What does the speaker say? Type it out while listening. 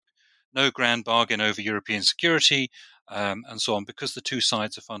no grand bargain over European security, and so on, because the two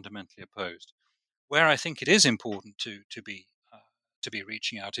sides are fundamentally opposed. Where I think it is important to be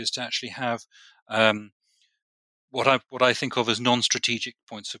reaching out is to actually have what I think of as non-strategic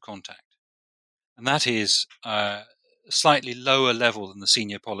points of contact, and that is slightly lower level than the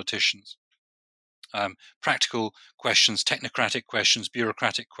senior politicians. Practical questions, technocratic questions,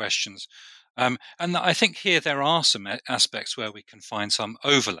 bureaucratic questions. And I think here there are some aspects where we can find some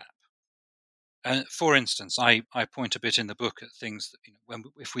overlap. For instance, I point a bit in the book at things that,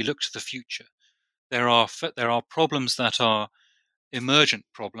 if we look to the future, there are problems that are emergent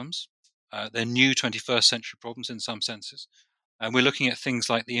problems. They're new 21st century problems in some senses. And we're looking at things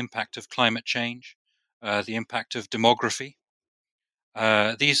like the impact of climate change, the impact of demography.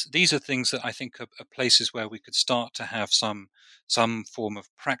 These are things that I think are places where we could start to have some form of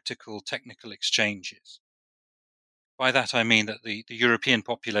practical technical exchanges. By that I mean that the European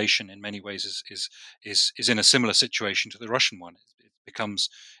population in many ways is in a similar situation to the Russian one. It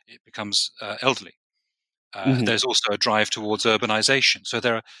becomes elderly. There's also a drive towards urbanization. So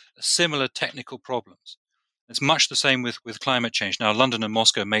there are similar technical problems. It's much the same with climate change. Now, London and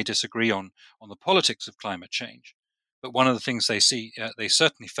Moscow may disagree on the politics of climate change, but one of the things they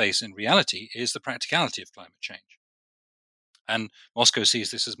certainly face in reality is the practicality of climate change. And Moscow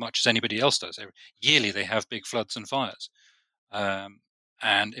sees this as much as anybody else does. Yearly, they have big floods and fires.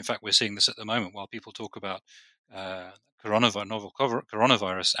 And in fact, we're seeing this at the moment while people talk about novel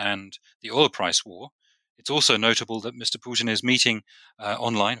coronavirus and the oil price war. It's also notable that Mr. Putin is meeting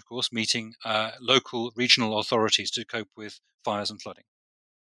online, of course, meeting local regional authorities to cope with fires and flooding.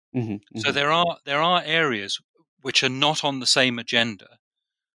 So there are areas which are not on the same agenda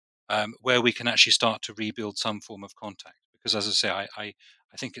where we can actually start to rebuild some form of contact. Because, as I say, I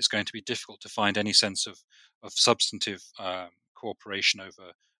think it's going to be difficult to find any sense of substantive cooperation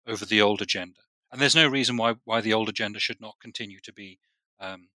over the old agenda. And there's no reason why the old agenda should not continue to be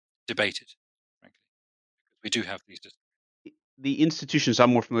debated, frankly. We do have these. The institutions,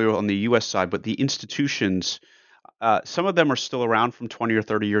 I'm more familiar with on the U.S. side, but the institutions, some of them are still around from 20 or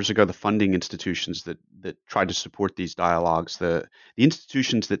 30 years ago, the funding institutions that tried to support these dialogues. The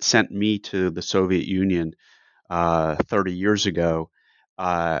institutions that sent me to the Soviet Union 30 years ago,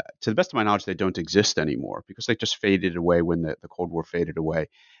 to the best of my knowledge, they don't exist anymore because they just faded away when the Cold War faded away.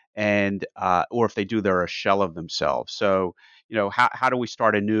 And or if they do, they're a shell of themselves. So, how do we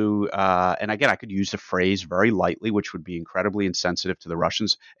start a new, and again, I could use the phrase very lightly, which would be incredibly insensitive to the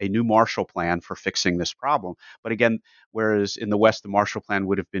Russians, a new Marshall Plan for fixing this problem. But again, whereas in the West, the Marshall Plan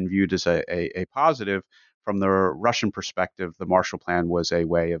would have been viewed as a positive, from the Russian perspective, the Marshall Plan was a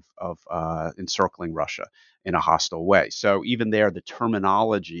way of encircling Russia in a hostile way. So even there, the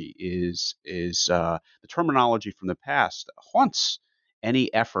terminology is the terminology from the past haunts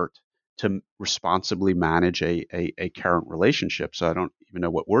any effort to responsibly manage a current relationship. So I don't even know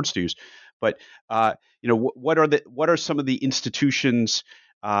what words to use, but what are some of the institutions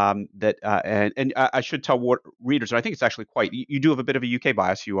that and I should tell what readers, and I think it's actually you do have a bit of a UK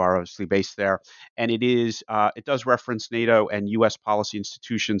bias. You are obviously based there, and it does reference NATO and US policy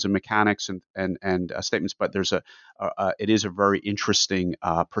institutions and mechanics and statements, but it is a very interesting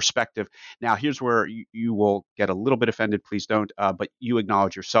perspective. Now, here's where you will get a little bit offended. Please don't, but you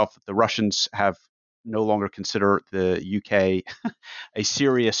acknowledge yourself that the Russians have no longer consider the UK a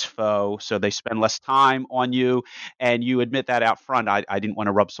serious foe, so they spend less time on you, and you admit that out front. I didn't want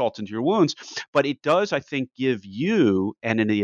to rub salt into your wounds, but it does, I think, give you and